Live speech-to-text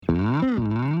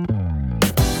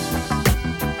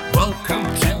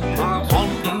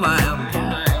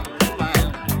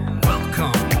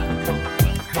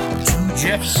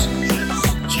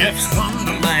Jeff's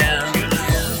Wonderland.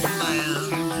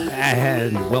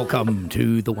 And welcome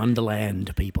to the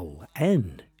Wonderland, people,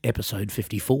 and episode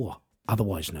 54,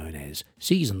 otherwise known as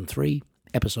Season 3,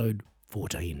 episode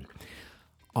 14.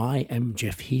 I am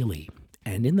Jeff Healy,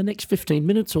 and in the next 15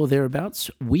 minutes or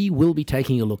thereabouts, we will be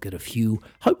taking a look at a few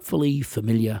hopefully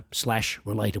familiar /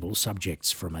 relatable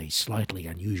subjects from a slightly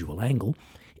unusual angle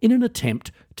in an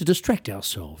attempt to distract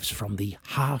ourselves from the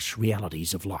harsh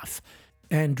realities of life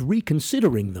and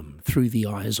reconsidering them through the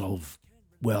eyes of,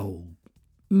 well,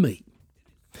 me.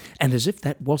 And as if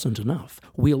that wasn't enough,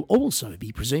 we'll also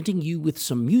be presenting you with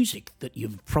some music that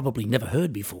you've probably never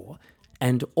heard before,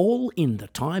 and all in the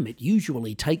time it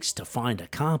usually takes to find a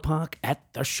car park at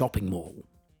the shopping mall.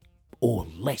 Or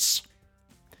less.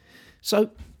 So,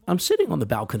 I'm sitting on the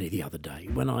balcony the other day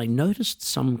when I noticed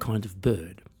some kind of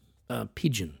bird, a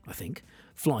pigeon, I think,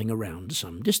 flying around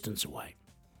some distance away.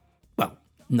 Well,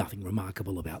 nothing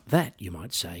remarkable about that, you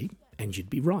might say, and you'd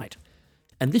be right.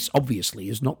 And this obviously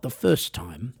is not the first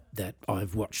time that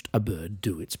I've watched a bird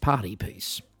do its party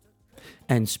piece.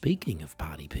 And speaking of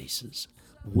party pieces,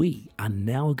 we are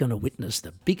now going to witness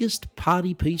the biggest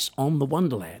party piece on the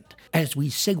Wonderland as we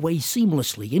segue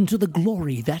seamlessly into the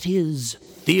glory that is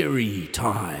Theory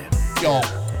Time. Yo,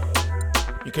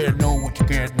 you can't know what you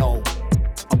can't know.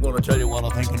 I'm going to tell you what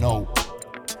I think I know.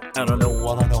 And I know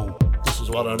what I know. This is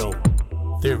what I know.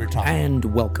 Theory Time. And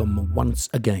welcome once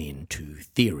again to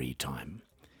Theory Time.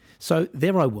 So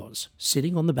there I was,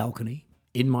 sitting on the balcony,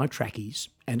 in my trackies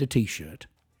and a t-shirt,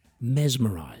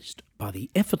 mesmerised by the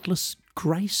effortless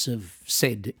grace of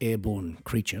said airborne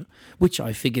creature, which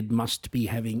I figured must be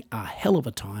having a hell of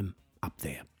a time up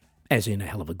there, as in a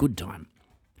hell of a good time.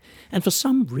 And for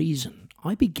some reason,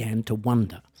 I began to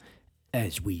wonder,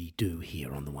 as we do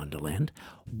here on the Wonderland,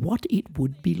 what it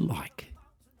would be like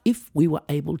if we were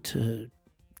able to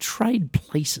trade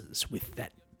places with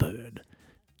that bird,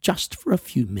 just for a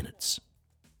few minutes.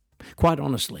 Quite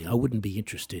honestly, I wouldn't be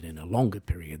interested in a longer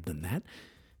period than that,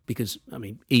 because,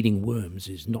 eating worms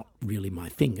is not really my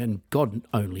thing, and God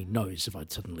only knows if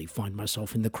I'd suddenly find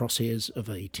myself in the crosshairs of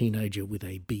a teenager with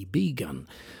a BB gun.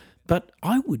 But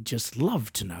I would just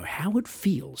love to know how it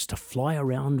feels to fly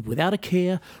around without a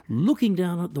care, looking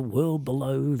down at the world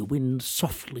below, the wind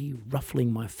softly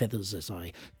ruffling my feathers as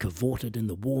I cavorted in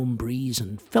the warm breeze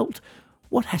and felt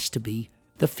what has to be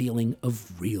the feeling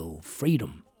of real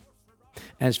freedom.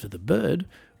 As for the bird,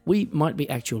 we might be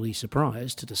actually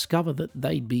surprised to discover that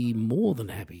they'd be more than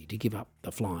happy to give up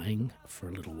the flying for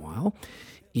a little while,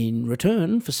 in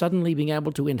return for suddenly being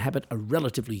able to inhabit a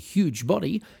relatively huge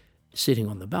body, sitting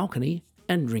on the balcony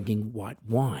and drinking white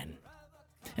wine.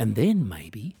 And then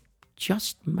maybe,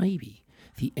 just maybe,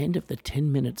 the end of the 10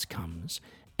 minutes comes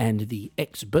and the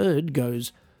ex-bird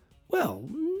goes, well,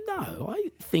 no,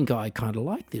 I think I kind of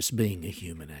like this being a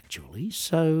human actually,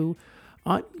 so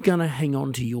I'm going to hang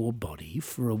on to your body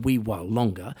for a wee while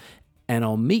longer and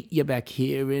I'll meet you back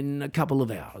here in a couple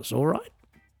of hours, all right?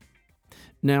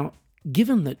 Now,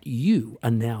 given that you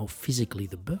are now physically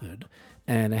the bird,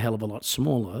 and a hell of a lot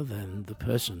smaller than the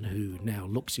person who now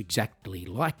looks exactly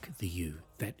like the you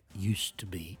that used to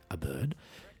be a bird,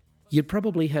 you'd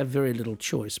probably have very little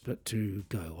choice but to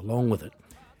go along with it.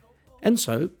 And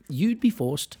so you'd be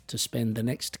forced to spend the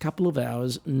next couple of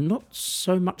hours not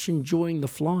so much enjoying the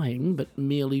flying, but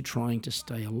merely trying to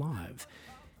stay alive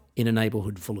in a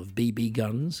neighbourhood full of BB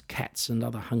guns, cats and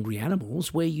other hungry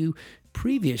animals where you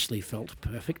previously felt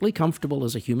perfectly comfortable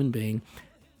as a human being,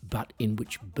 but in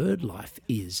which bird life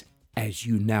is, as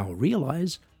you now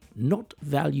realise, not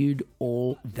valued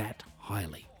all that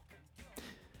highly.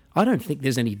 I don't think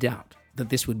there's any doubt that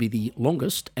this would be the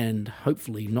longest and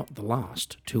hopefully not the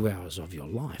last 2 hours of your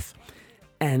life.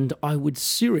 And I would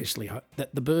seriously hope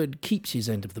that the bird keeps his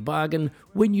end of the bargain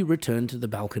when you return to the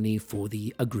balcony for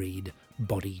the agreed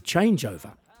body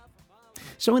changeover.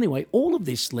 So anyway, all of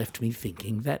this left me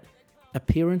thinking that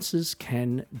appearances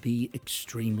can be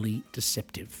extremely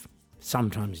deceptive,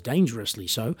 sometimes dangerously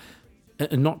so,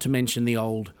 not to mention the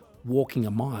old walking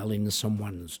a mile in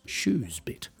someone's shoes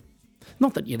bit.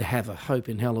 Not that you'd have a hope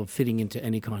in hell of fitting into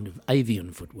any kind of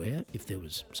avian footwear, if there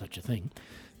was such a thing.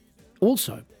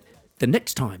 Also, the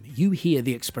next time you hear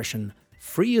the expression,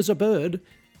 free as a bird,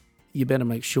 you better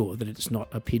make sure that it's not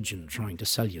a pigeon trying to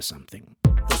sell you something.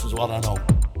 This is what I know.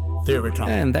 Theory Time.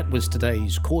 And that was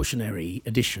today's cautionary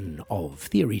edition of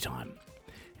Theory Time.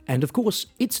 And of course,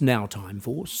 it's now time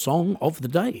for Song of the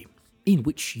Day, in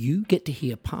which you get to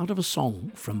hear part of a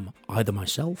song from either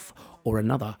myself or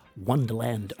another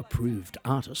Wonderland-approved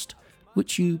artist,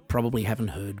 which you probably haven't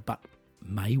heard but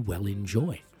may well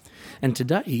enjoy. And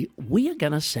today, we are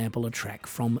going to sample a track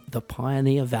from the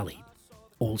Pioneer Valley,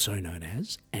 also known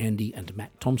as Andy and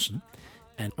Matt Thompson.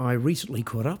 And I recently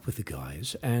caught up with the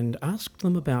guys and asked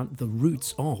them about the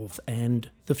roots of and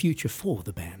the future for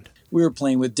the band. We were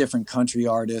playing with different country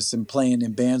artists and playing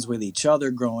in bands with each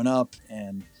other growing up.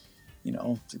 And,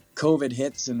 COVID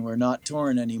hits and we're not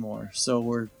touring anymore. So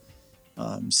we're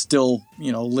still,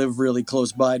 live really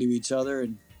close by to each other,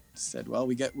 and said, well,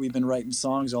 we've been writing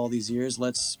songs all these years.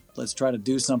 Let's try to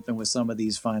do something with some of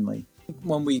these finally.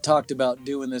 When we talked about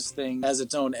doing this thing as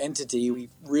its own entity, we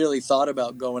really thought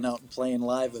about going out and playing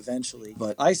live eventually.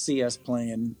 But I see us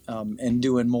playing and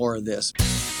doing more of this.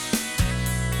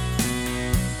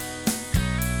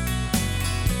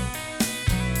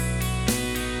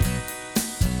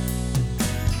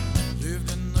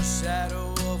 Lived in the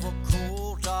shadow of a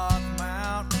cold, dark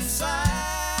mountainside.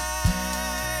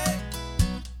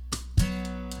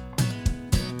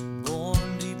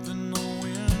 Born deep in the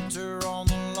winter on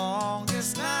the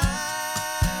longest night.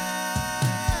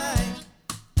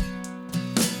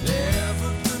 Never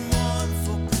been one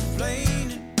for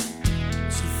complaining.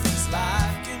 She thinks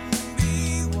life can be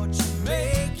what you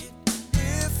make it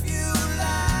if you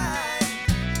like.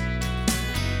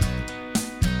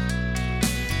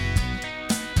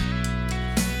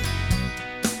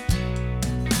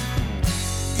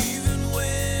 Even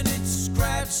when it's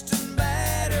scratched and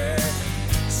battered,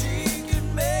 she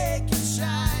can make it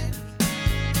shine.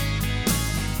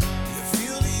 You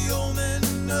feel the omen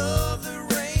of the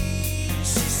rain.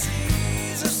 She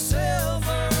sees a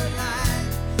silver line.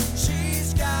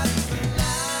 She's got the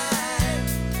light.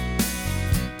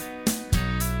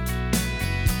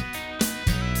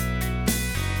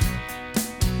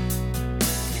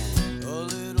 A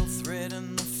little thread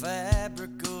in the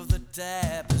fabric of the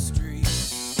tapestry.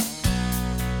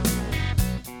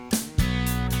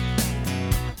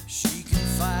 She can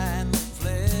find the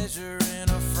pleasure in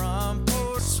a front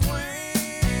porch swing.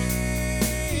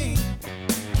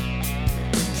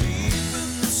 Keeping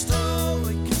the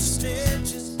stoic in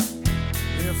stitches.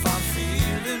 If I'm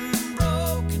feeling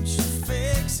broken, she'll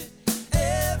fix it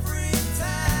every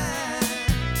time.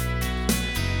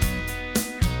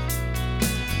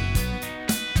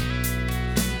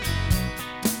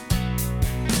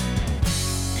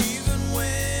 Even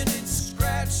when it's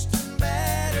scratched and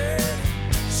battered,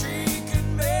 she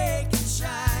can make it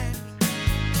shine.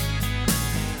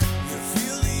 You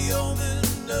feel the omen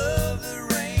of the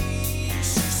rain.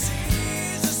 She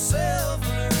sees a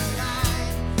silver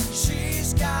line.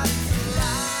 She's got the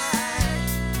light.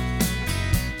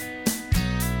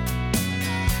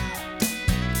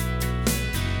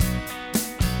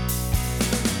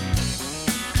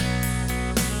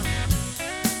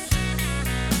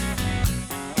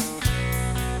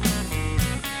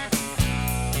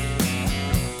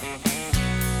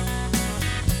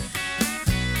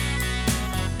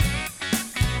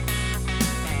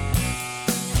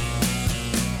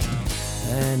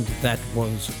 And that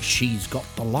was She's Got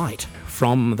the Light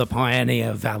from the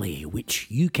Pioneer Valley, which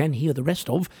you can hear the rest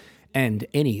of and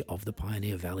any of the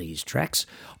Pioneer Valley's tracks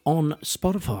on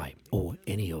Spotify or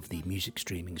any of the music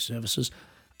streaming services.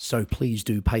 So please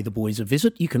do pay the boys a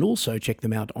visit. You can also check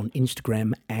them out on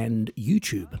Instagram and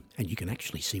YouTube, and you can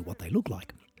actually see what they look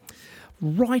like.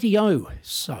 Rightio.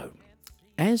 So,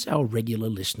 as our regular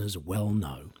listeners well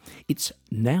know, it's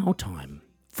now time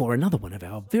for another one of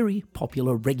our very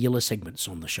popular regular segments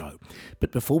on the show.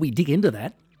 But before we dig into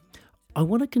that, I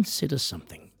want to consider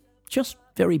something, just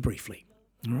very briefly,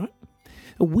 all right?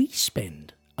 We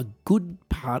spend a good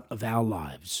part of our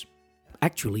lives,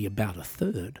 actually about a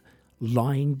third,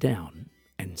 lying down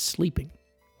and sleeping.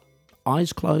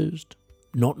 Eyes closed,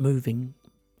 not moving,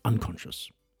 unconscious.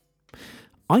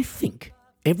 I think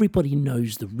everybody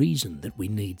knows the reason that we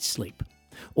need sleep,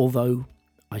 although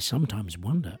I sometimes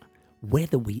wonder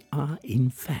whether we are, in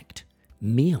fact,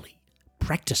 merely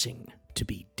practicing to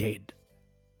be dead.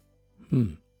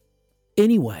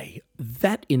 Anyway,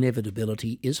 that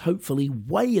inevitability is hopefully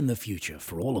way in the future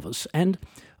for all of us, and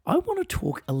I want to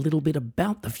talk a little bit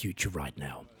about the future right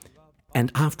now.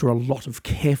 And after a lot of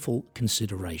careful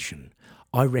consideration,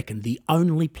 I reckon the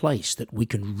only place that we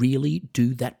can really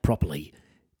do that properly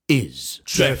is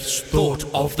Jeff's Thought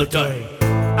of the Day.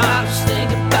 I was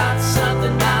thinking about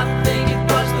something. I think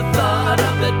it was the thought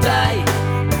of the day.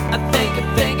 I think it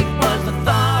was the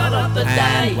thought of the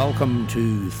day. And welcome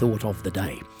to Thought of the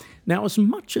Day. Now, as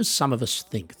much as some of us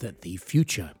think that the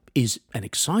future is an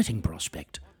exciting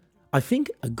prospect, I think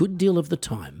a good deal of the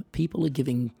time people are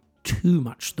giving too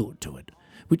much thought to it,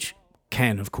 which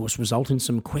can, of course, result in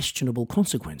some questionable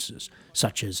consequences,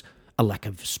 such as a lack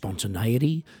of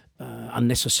spontaneity,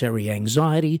 unnecessary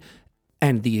anxiety,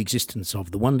 and the existence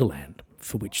of the Wonderland,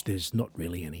 for which there's not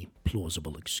really any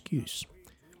plausible excuse.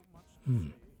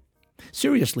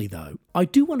 Seriously, though, I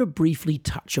do want to briefly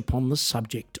touch upon the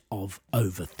subject of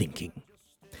overthinking.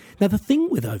 Now, the thing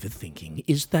with overthinking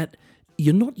is that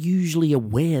you're not usually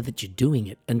aware that you're doing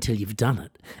it until you've done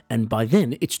it, and by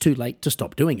then it's too late to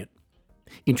stop doing it.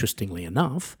 Interestingly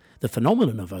enough, the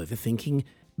phenomenon of overthinking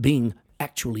being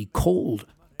actually called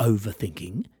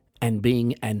overthinking and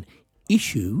being an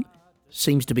issue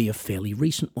seems to be a fairly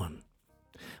recent one.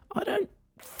 I don't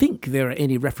think there are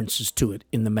any references to it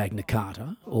in the Magna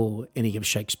Carta or any of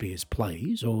Shakespeare's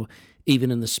plays or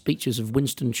even in the speeches of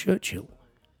Winston Churchill,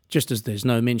 just as there's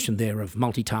no mention there of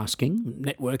multitasking,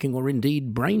 networking, or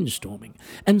indeed brainstorming.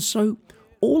 And so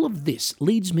all of this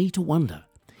leads me to wonder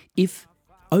if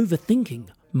overthinking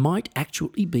might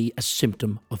actually be a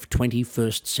symptom of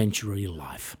 21st century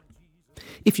life.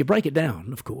 If you break it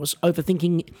down, of course,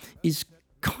 overthinking is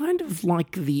kind of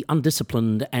like the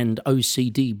undisciplined and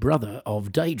OCD brother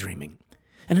of daydreaming.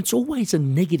 And it's always a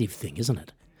negative thing, isn't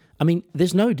it? I mean,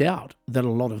 there's no doubt that a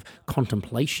lot of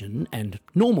contemplation and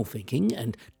normal thinking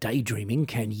and daydreaming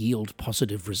can yield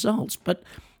positive results, but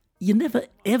you never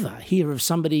ever hear of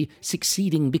somebody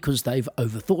succeeding because they've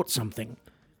overthought something.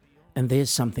 And there's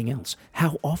something else.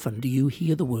 How often do you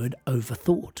hear the word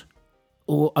overthought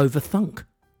or overthunk?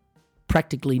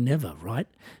 Practically never, right?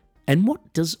 And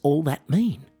what does all that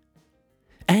mean?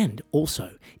 And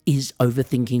also, is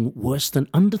overthinking worse than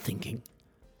underthinking?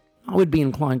 I would be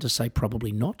inclined to say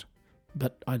probably not,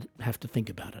 but I'd have to think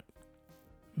about it.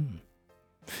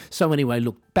 So anyway,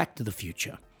 look, back to the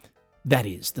future. That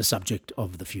is the subject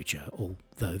of the future,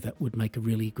 although that would make a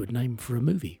really good name for a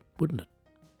movie, wouldn't it?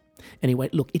 Anyway,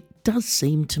 look, it does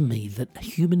seem to me that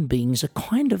human beings are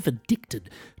kind of addicted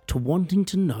to wanting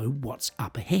to know what's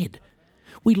up ahead.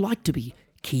 We like to be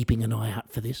keeping an eye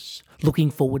out for this, looking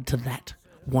forward to that,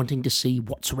 wanting to see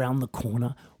what's around the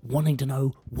corner, wanting to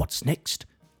know what's next.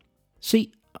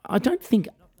 See, I don't think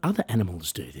other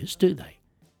animals do this, do they?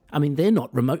 I mean, they're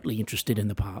not remotely interested in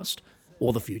the past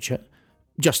or the future,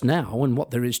 just now and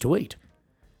what there is to eat.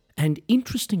 And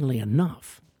interestingly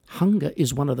enough, hunger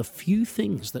is one of the few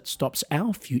things that stops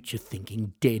our future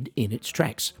thinking dead in its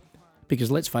tracks. Because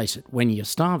let's face it, when you're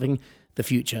starving, the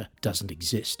future doesn't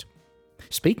exist.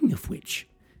 Speaking of which,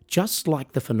 just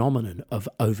like the phenomenon of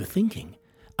overthinking,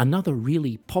 another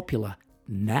really popular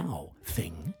now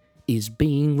thing is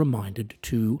being reminded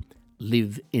to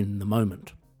live in the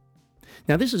moment.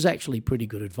 Now, this is actually pretty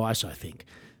good advice, I think,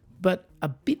 but a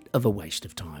bit of a waste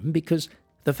of time because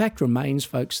the fact remains,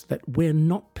 folks, that we're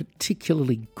not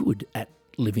particularly good at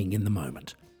living in the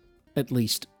moment. At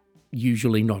least,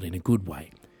 usually not in a good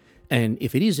way. And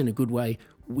if it is in a good way,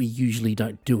 we usually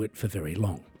don't do it for very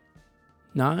long.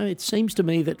 No, it seems to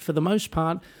me that for the most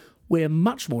part, we're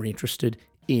much more interested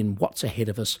in what's ahead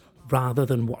of us rather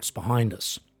than what's behind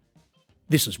us.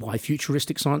 This is why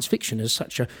futuristic science fiction is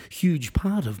such a huge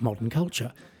part of modern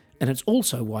culture, and it's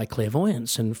also why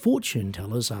clairvoyance and fortune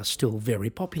tellers are still very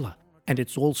popular. And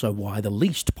it's also why the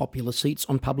least popular seats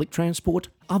on public transport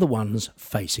are the ones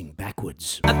facing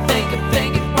backwards. I think it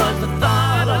was the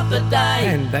thought of the day.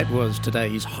 And that was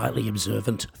today's highly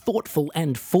observant, thoughtful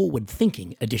and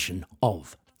forward-thinking edition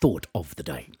of Thought of the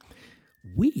Day.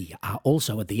 We are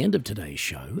also at the end of today's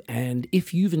show, and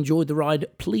if you've enjoyed the ride,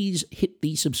 please hit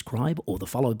the subscribe or the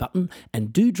follow button,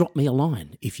 and do drop me a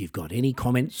line if you've got any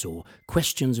comments or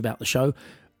questions about the show,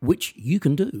 which you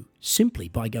can do simply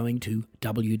by going to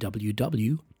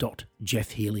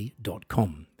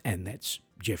www.jeffhealy.com, and that's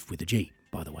Jeff with a G,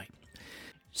 by the way.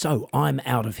 So I'm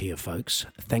out of here, folks.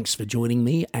 Thanks for joining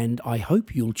me, and I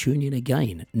hope you'll tune in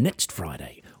again next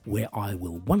Friday, where I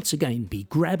will once again be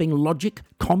grabbing logic,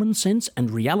 common sense,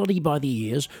 and reality by the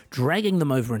ears, dragging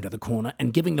them over into the corner,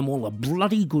 and giving them all a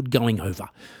bloody good going over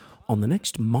on the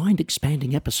next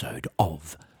mind-expanding episode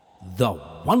of The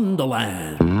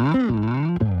Wonderland.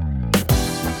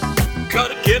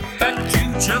 Gotta get back to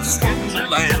Jeff's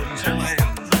Wonderland.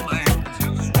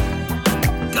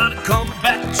 Gotta come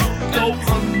back to the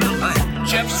Wonderland.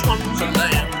 Jeff's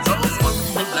Wonderland. The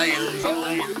Wonderland.